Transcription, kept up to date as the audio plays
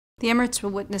The Emirates will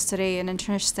witness today an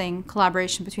interesting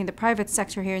collaboration between the private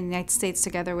sector here in the United States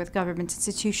together with government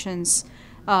institutions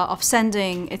of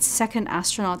sending its second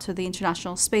astronaut to the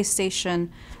International Space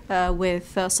Station,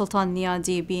 with Sultan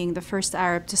Niadi being the first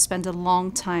Arab to spend a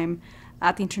long time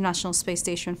at the International Space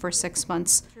Station for 6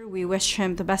 months. We wish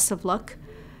him the best of luck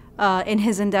in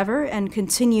his endeavor and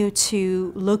continue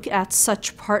to look at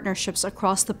such partnerships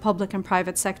across the public and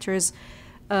private sectors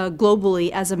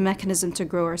globally as a mechanism to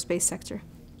grow our space sector.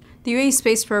 The UAE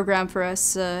space program for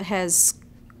us has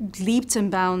leaped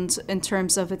and bounds in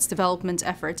terms of its development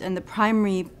effort, and the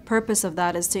primary purpose of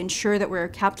that is to ensure that we're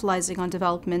capitalizing on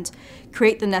development,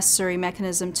 create the necessary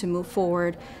mechanism to move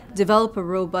forward, develop a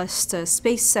robust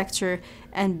space sector,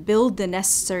 and build the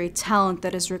necessary talent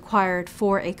that is required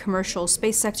for a commercial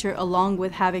space sector, along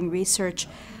with having research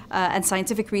and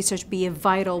scientific research be a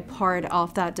vital part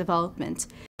of that development.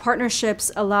 Partnerships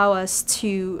allow us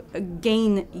to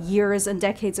gain years and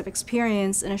decades of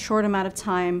experience in a short amount of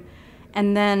time,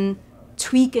 and then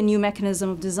tweak a new mechanism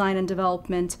of design and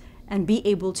development and be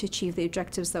able to achieve the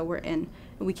objectives that we're in.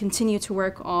 We continue to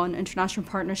work on international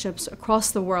partnerships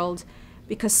across the world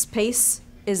because space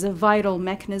is a vital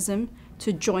mechanism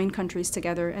to join countries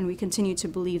together, and we continue to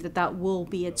believe that that will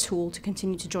be a tool to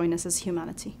continue to join us as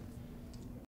humanity.